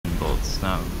it's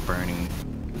not burning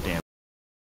damn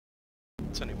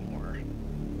anymore.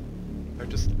 They're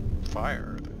just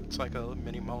fire. It's like a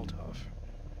mini Molotov.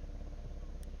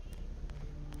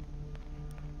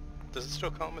 Does it still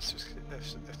call them I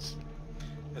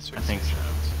think so.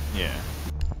 Yeah.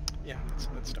 Yeah,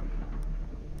 that's done.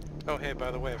 Oh hey,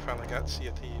 by the way, I finally got Sea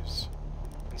of Thieves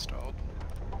installed.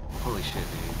 Holy shit, dude.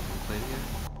 You played it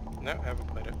yet? No, I haven't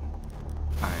played it.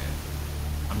 Alright.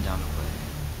 I'm down to play.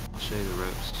 I'll show you the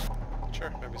ropes. Sure,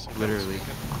 maybe some. Literally.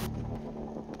 Okay.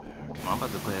 I'm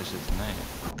about to play that shit tonight.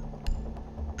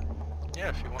 Yeah,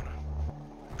 if you wanna.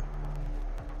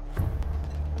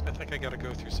 I think I gotta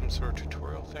go through some sort of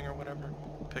tutorial thing or whatever.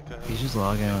 Pick a... You just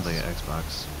log in with like an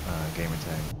Xbox gamer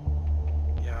tag.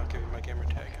 Yeah, I'll give you my gamer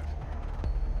tag.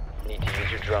 Need to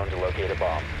use your drone to locate a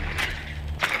bomb.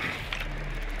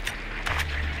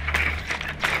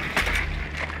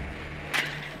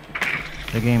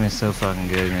 The game is so fucking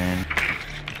good, man.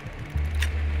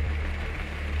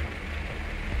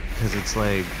 Because it's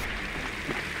like...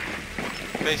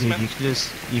 Basement? Dude,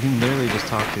 you can literally just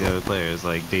talk to the other players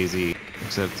like Daisy,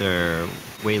 except they're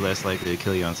way less likely to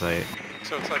kill you on sight.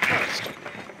 So it's like Rust.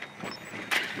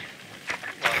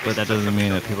 But that doesn't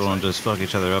mean that people don't just fuck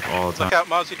each other up all the time. Look out,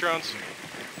 Mozzie drones.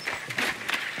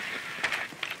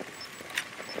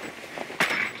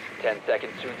 10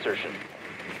 seconds to insertion.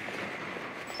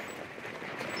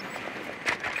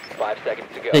 5 seconds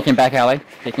to go. Taking back alley.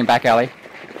 Taking back alley.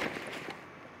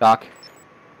 Doc.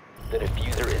 The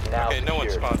diffuser is now Okay, no one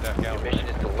secured. spawned back Your out. mission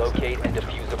is to locate and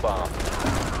defuse a bomb.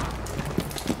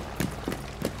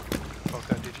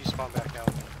 Okay, did you spawn back out?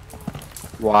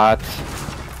 What?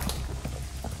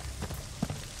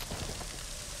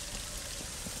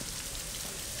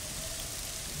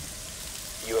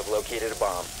 You have located a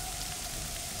bomb.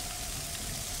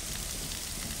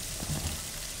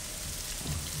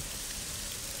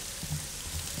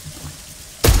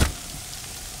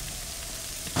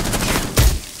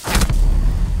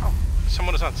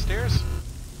 Someone is on stairs?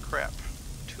 Crap.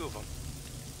 2 of them.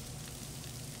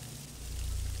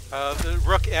 The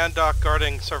Rook and Doc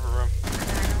guarding server room.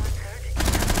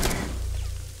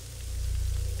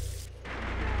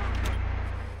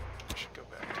 I should go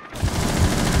back.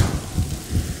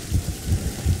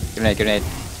 Grenade, grenade.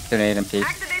 Grenade empty.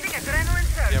 Activating adrenaline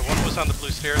surge. Yeah, one was on the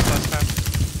blue stairs last time.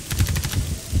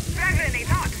 Frag grenade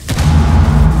hot.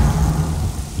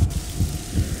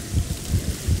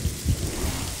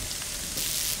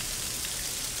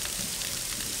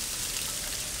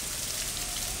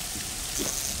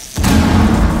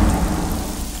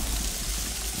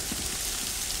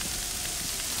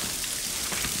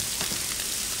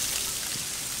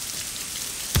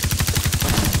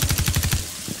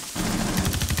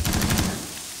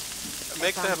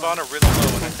 Make the Havana really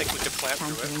low and I think we could plant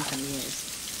through it.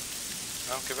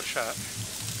 I'll give it a shot.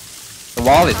 The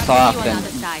wall is soft and...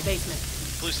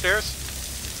 Blue stairs?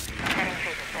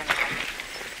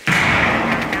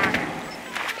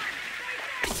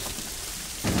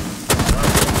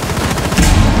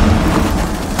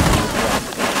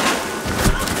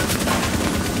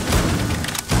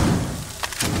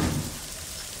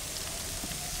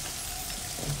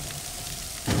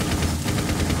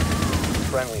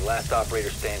 Friendly, last operator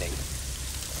standing.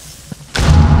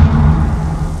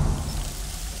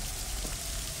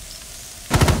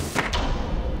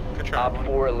 Good try. Op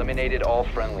 4 eliminated all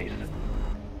friendlies.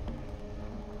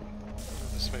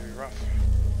 This may be rough.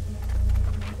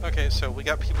 Okay, so we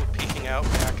got people peeking out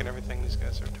back and everything. These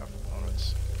guys are tough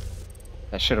opponents.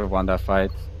 I should have won that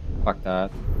fight. Fuck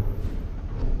that.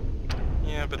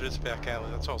 Yeah, but it is back alley.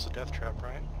 That's also death trap,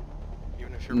 right?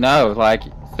 Even if you're... No, like,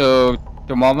 so...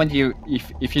 The moment you,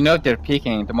 if you know they're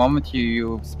peeking, the moment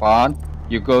you spawn,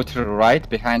 you go to the right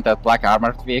behind that black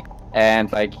armored vehicle, and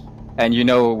like, and you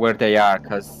know where they are,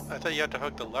 cause I thought you had to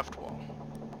hug the left wall.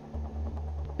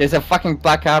 there's a fucking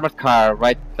black armored car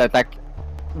right. That like,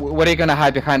 what are you gonna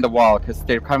hide behind the wall? Cause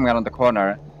they're coming around the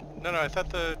corner. No, I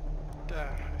thought I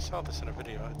saw this in a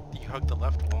video. You hugged the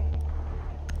left wall.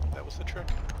 That was the trick.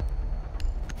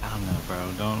 I don't know,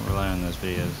 bro. Don't rely on those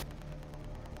videos.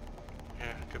 Yeah,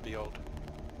 it could be old.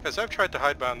 Because I've tried to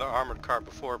hide behind the armored car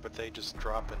before, but they just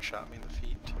dropped and shot me in the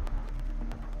feet.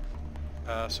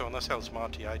 So unless I was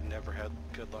Monty, I'd never had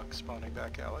good luck spawning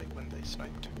back alley when they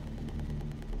sniped.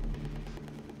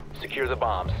 Secure the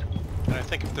bombs. And I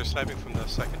think if they're sniping from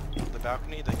the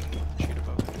balcony, they can shoot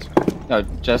above it. So. No,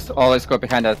 just always go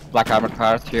behind that black armored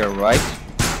car to your right,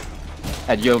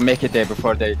 and you'll make it there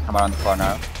before they come around the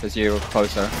corner, cause you're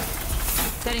closer.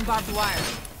 Setting barbed wire.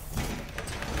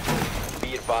 Be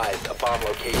Be advised, a bomb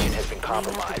location has been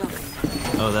compromised.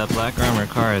 Oh, that black armor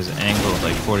car is angled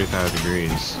like 45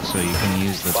 degrees, so you can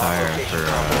use the Bomb tire location for.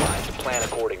 compromised. Plan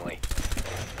accordingly.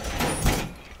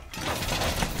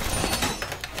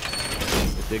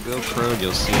 If they go crowed,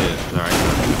 you'll see it. Alright.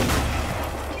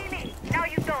 See me. Now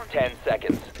you don't. 10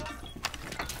 seconds.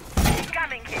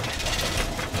 Coming here.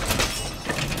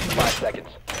 5 seconds.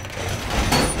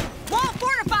 Wall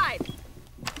fortified!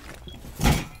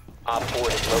 Op 4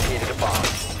 has located a bomb.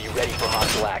 Be ready for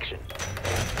hostile action.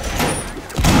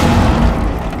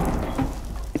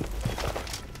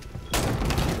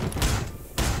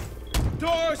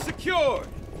 Door secured!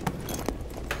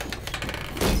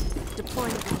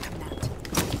 Deploying welcome net.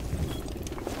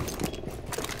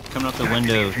 Coming up the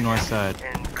window, north side.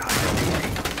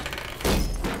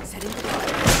 Setting the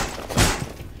Enemy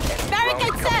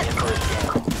Barricade drone coming in for a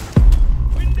scan.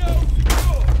 Window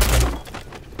secured!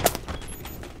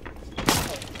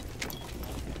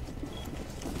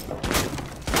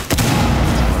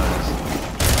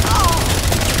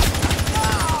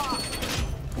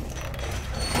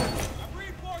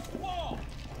 Reinforced wall!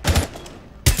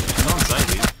 She's on site,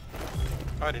 dude.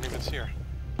 Oh, I didn't even see her.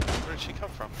 Where did she come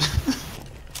from?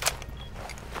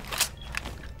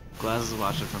 Glass is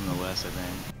watching from the west, I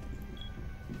think.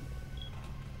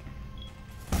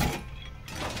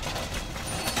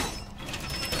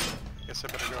 Guess I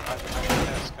better go hide behind the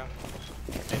desk, huh?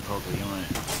 Hey, Polka, you want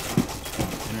it?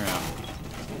 In or out?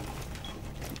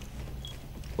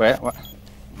 Where? What?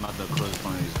 I'm about to close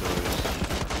one of these doors.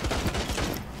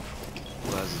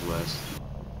 Glass is west.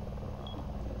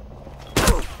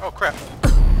 Oh crap!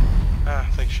 Ah,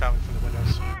 they shot me from the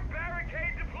windows.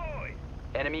 Barricade deployed.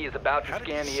 Enemy is about to How did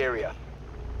scan you the see- area.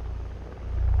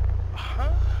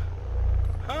 Huh?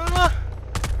 Huh?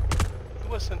 It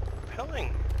wasn't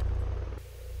repelling.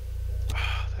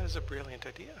 Ah, that is a brilliant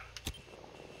idea.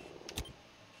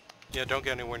 Yeah, don't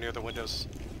get anywhere near the windows.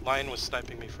 Lion was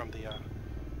sniping me from the,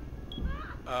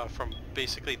 from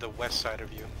basically the west side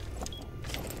of you.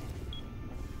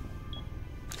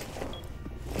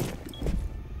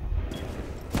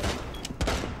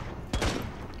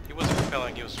 He wasn't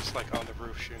repelling, he was just like on the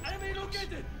roof shooting. Enemy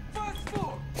located! First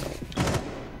floor!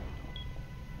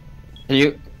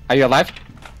 Are you alive?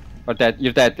 Or dead?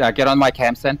 You're dead. Get on my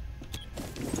cam, then.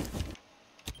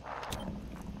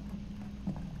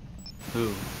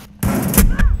 Who?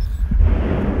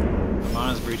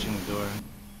 Amana's breaching the door.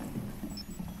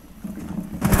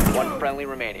 One friendly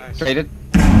remaining. Nice. Traded.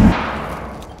 Sorry,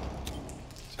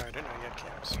 I didn't know you had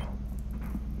cams.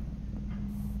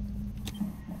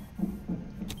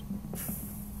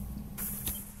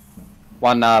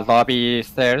 One lobby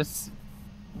stairs.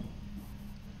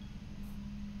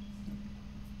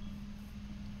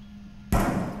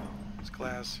 It's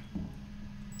glass.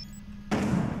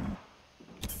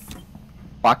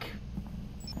 Fuck.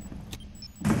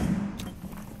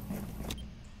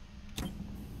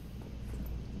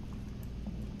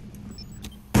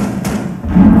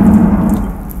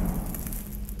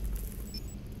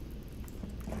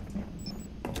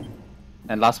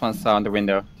 And last one's on the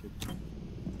window.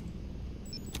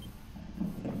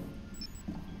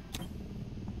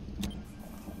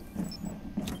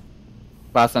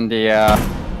 Last on the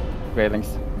railings.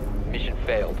 Mission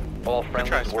failed. All try,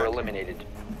 friendlies were Spec. eliminated.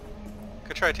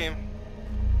 Good try, team.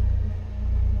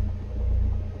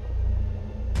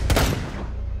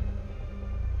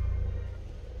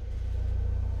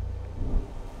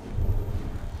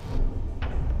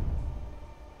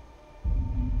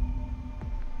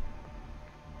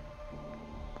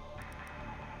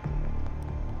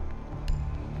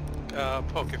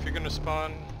 Poke, if you're gonna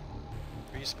spawn,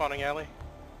 are you spawning alley?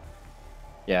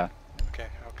 Yeah. Okay,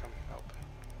 I'll come help.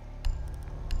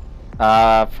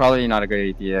 Probably not a good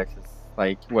idea, cause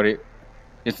like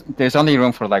there's only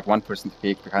room for like one person to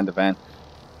peek behind the van.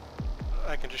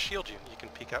 I can just shield you. You can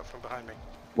peek out from behind me.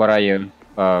 What are you?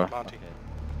 Monty.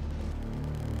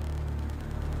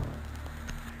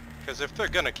 Because if they're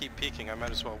gonna keep peeking, I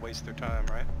might as well waste their time,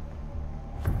 right?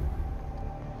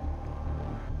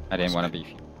 I didn't want to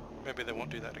be. Maybe they won't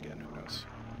do that again, who knows?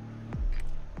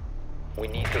 We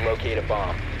need to locate a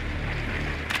bomb.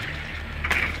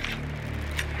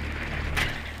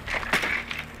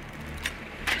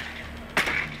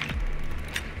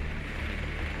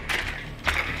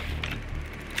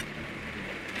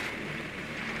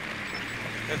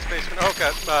 Dead spaceman. Oh,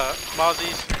 got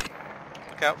Mozzies.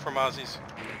 Look out for Mozzies.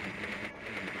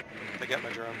 They got my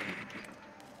drone.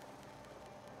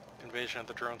 Invasion of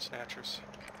the drone snatchers.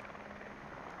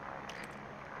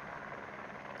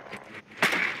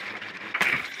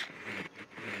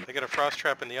 They got a frost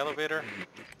trap in the elevator.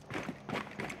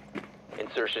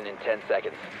 Insertion in 10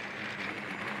 seconds.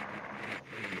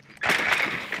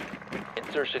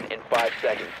 insertion in 5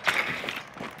 seconds.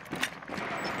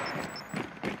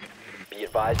 Be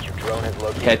advised your drone has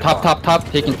located Okay, a bomb. top,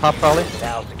 taking top probably.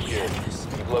 Now secured.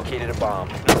 You've located a bomb.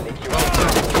 Make your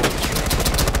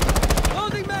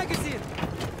Loading magazine.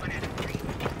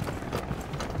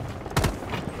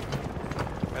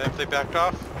 And if they backed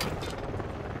off?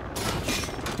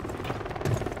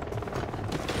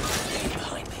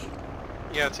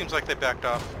 Yeah, it seems like they backed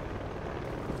off.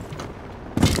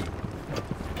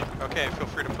 Okay, feel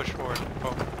free to push forward.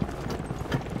 Oh.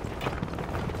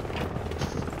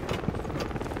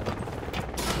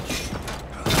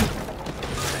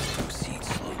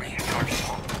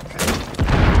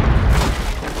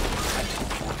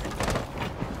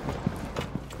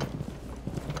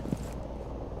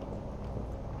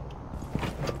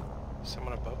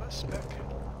 Someone above us, Beck?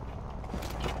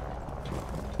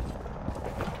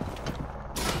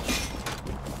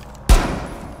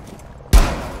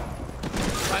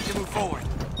 Time to move forward.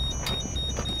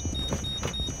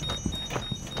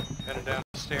 Heading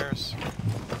downstairs.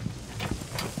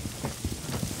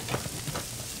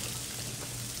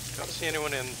 Don't see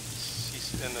anyone in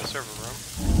the server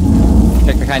room.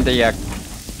 Check behind the Yeah, the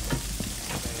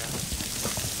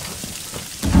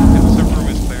server room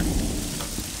is clear.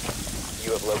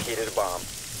 You have located a bomb.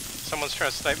 Someone's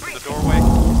trying to snipe from the doorway.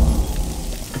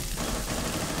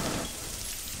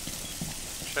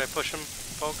 Should I push him,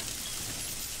 folk?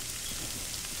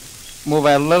 move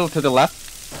a little to the left.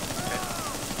 Okay.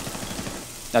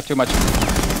 Not too much.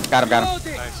 Got him.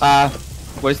 Nice.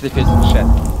 Where's the fuse? Shit.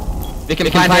 We can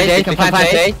plant A. We can plant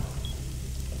A.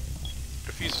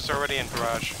 Diffuser's already in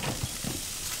garage.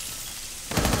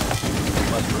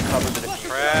 Must recover the diffuser.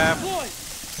 Crap.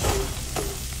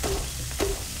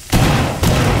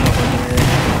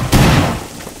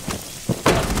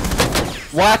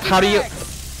 What? How do you?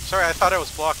 Sorry, I thought I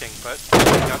was blocking, but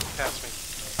it got past me.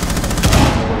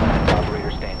 Last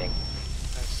operator standing.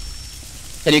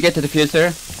 Nice. Can you get to the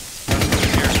diffuser?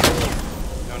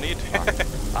 No need.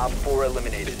 Op 4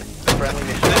 eliminated. Friendly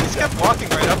mission They just kept successful. walking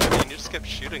right up to me and you just kept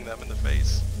shooting them in the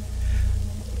face.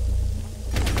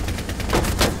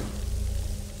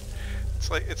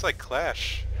 It's like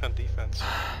Clash on defense.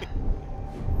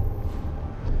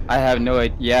 I have no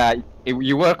idea. Yeah,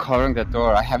 you were covering the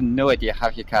door. I have no idea how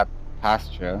he got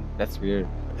past you. That's weird.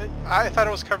 I thought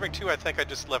it was covering too. I think I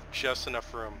just left just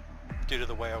enough room due to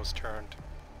the way I was turned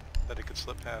that it could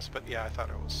slip past. But yeah, I thought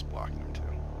I was blocking them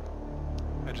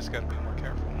too. I just gotta be more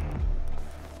careful.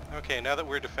 Okay, now that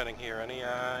we're defending here, any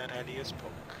ideas,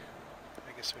 Poke?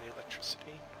 I guess we need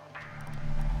electricity.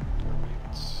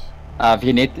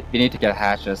 We need to get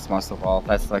hatches most of all.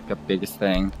 That's like the biggest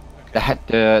thing. Okay.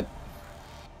 The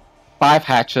 5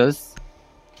 hatches.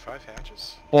 5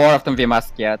 hatches. 4 of them we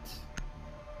must get,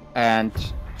 and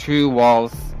 2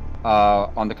 walls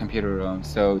on the computer room.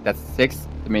 So that's 6.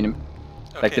 The minimum,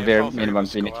 like the if very all 3 of minimum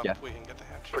us we go need to up, get. we can get the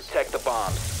hatches. Protect the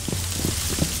bombs.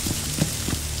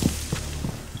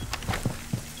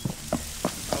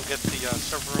 I'll get the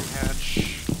server room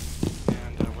hatch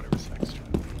and whatever's next.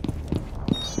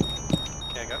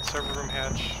 Okay, I got server room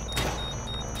hatch.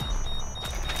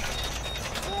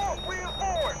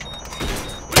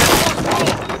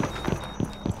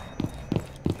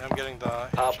 Now I'm getting the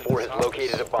Op hatch in 4 this has office.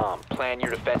 located a bomb. Plan your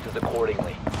defenses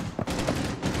accordingly.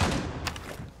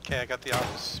 Okay, I got the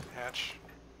office hatch.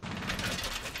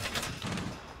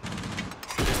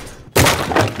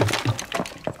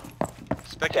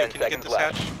 Spec, 10 can you get seconds this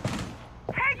left. hatch?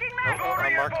 Taking Oh, Map over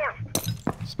unmarked.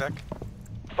 reinforced. Spec?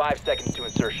 5 seconds to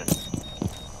insertion.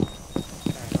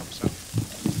 Okay, I hope so.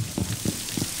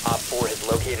 Op 4 has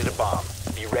located a bomb.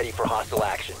 Be ready for hostile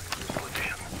action.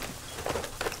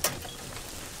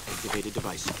 Activated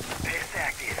device. Best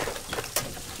active.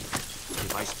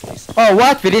 Device placed. Oh,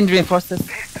 what? We didn't reinforce this.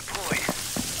 Best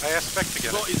deployed. I asked Spec to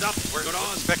get Floor it. is up. Where's Good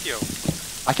on.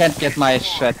 Specchio? I can't get my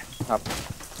shit up.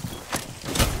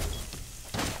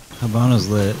 Habana's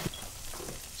lit.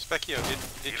 Specchio,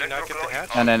 did you not get the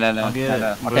hatch? No. I'll get it.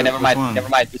 Okay, Which never mind. one? Never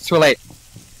mind. It's too late.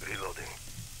 Reloading.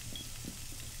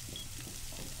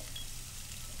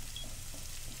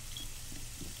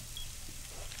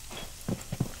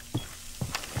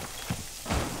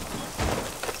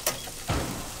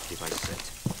 Device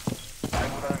set.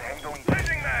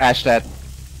 Ash that.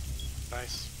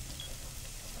 Nice.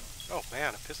 Oh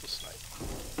man, a pistol snipe.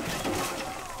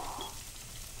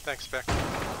 Thanks, Spec.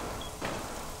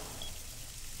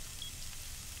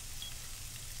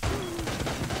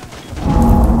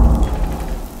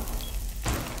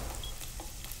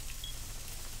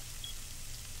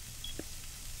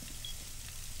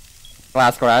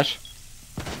 Glass garage.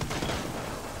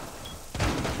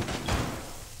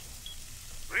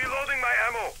 Reloading my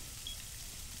ammo.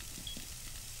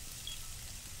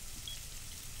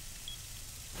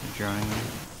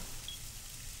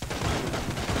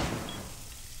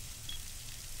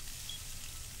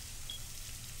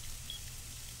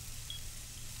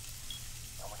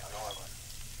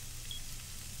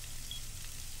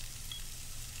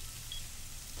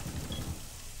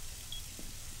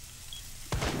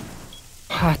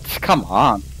 What? Come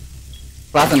on.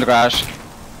 Glass in the garage.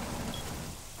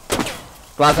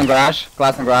 Glass in garage.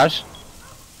 Glass in garage.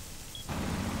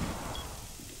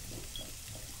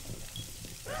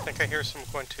 I think I hear someone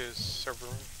going to his server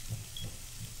room.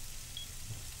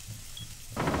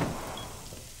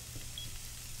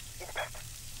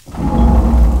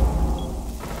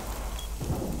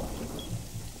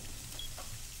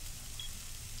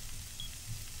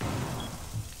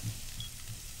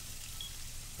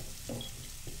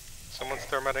 Someone's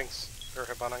thermiting or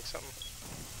hiboning something.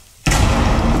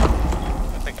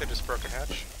 I think they just broke a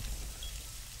hatch.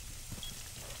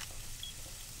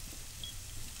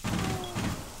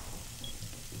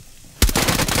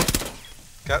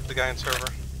 Got the guy in server.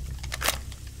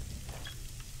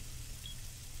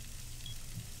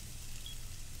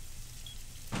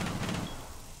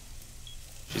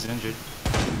 She's injured.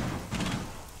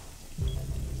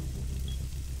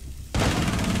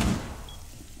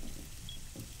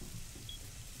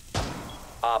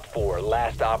 Op 4,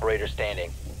 last operator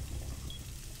standing.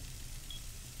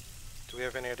 Do we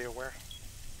have any idea where?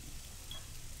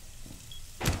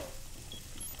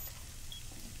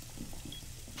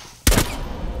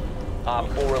 Op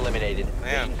 4 eliminated.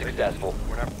 Man, Mission successful.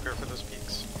 We're not prepared for those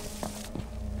peaks.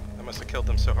 I must have killed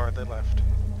them so hard they left.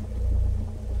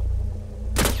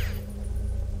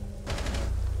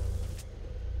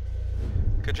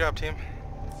 Good job, team.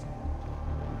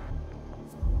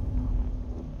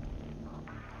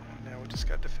 Now we just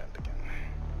got to defend again.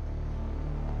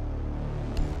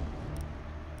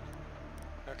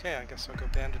 Okay, I guess I'll go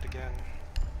bandit again.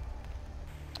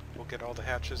 We'll get all the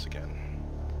hatches again.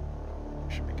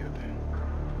 Should be good.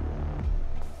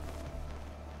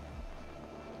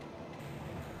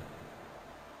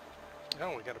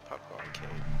 Oh, we got a pop on Kate.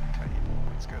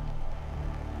 That's good.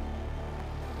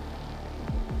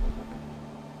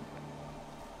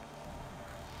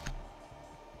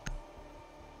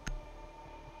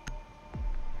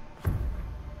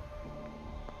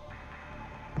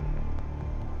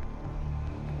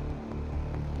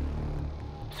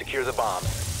 Secure the bomb.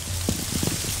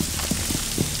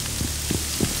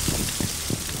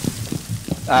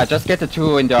 Just get the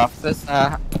two in the offices,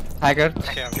 Tiger.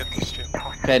 Okay, I'm getting these two.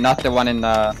 Okay, not the one in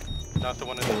the... Not the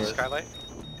one in the skylight?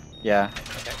 Yeah.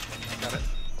 Okay, got it.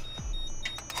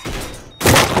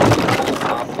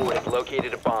 Op 4 has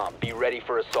located a bomb. Be ready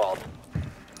for assault.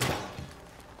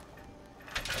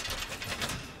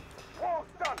 Op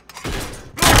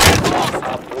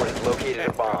 4 has located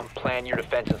a bomb. Plan your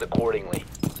defenses accordingly.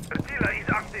 Attila is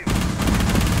active.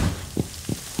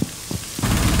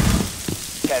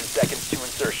 10 seconds to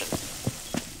insertion.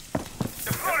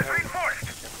 The floor is reinforced.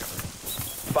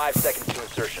 5 seconds to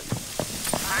insertion.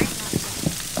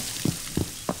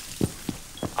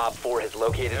 Op 4 has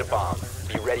located a bomb.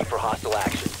 Be ready for hostile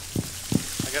action.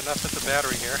 I got nothing but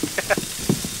battery here.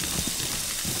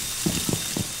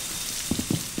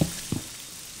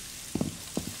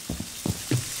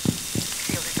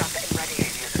 Shield is up and ready.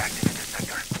 AV is active in this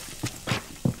sector.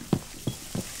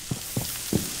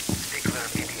 Stay clear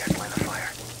of APS line of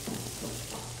fire.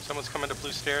 Someone's coming to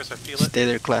blue stairs, I feel it. Stay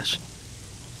there, Clash.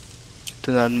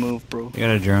 Do not move, bro. You got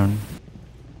a drone.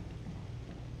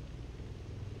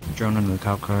 Drone under the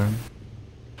cop car.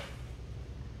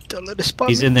 Don't let it spot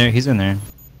He's me. in there, he's in there.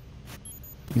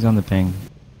 He's on the ping.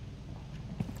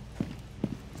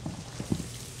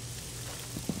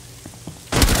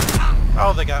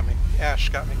 Oh, they got me. Ash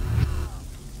got me.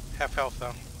 Half health,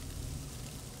 though.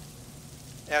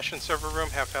 Ash in server room,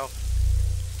 half health.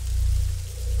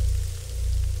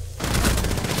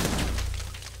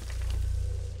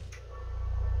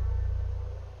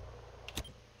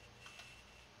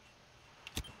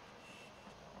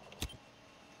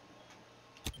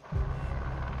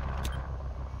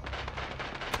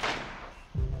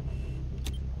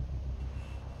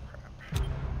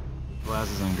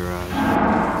 Glasses in garage.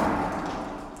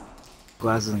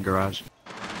 Glasses in garage.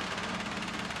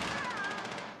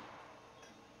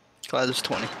 Clash is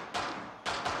 20.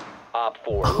 Op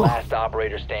 4, last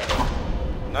operator standing.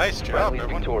 Nice job, Friendly's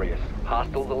everyone. victorious.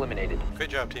 Hostiles eliminated. Great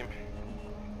job, team.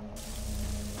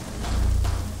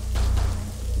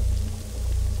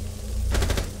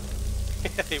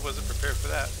 He wasn't prepared for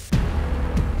that.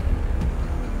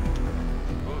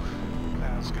 Oof,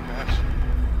 that was a good match.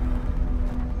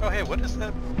 Oh, hey, what is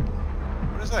that?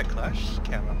 What is that Clash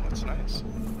camo? That's nice.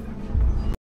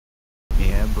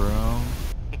 Yeah, bro.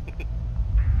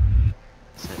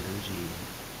 It's that OG.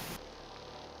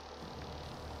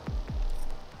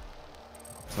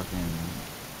 Fucking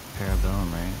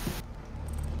Parabellum, right?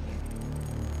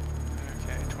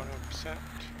 Okay, 21%.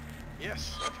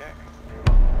 Yes, okay.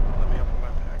 Let me open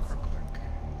my bag real quick.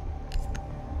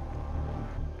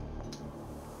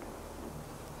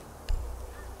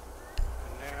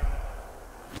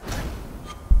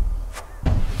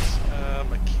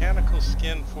 cool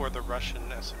skin for the Russian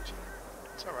SMG.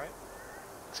 It's alright.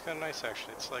 It's kind of nice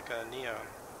actually. It's like a neon.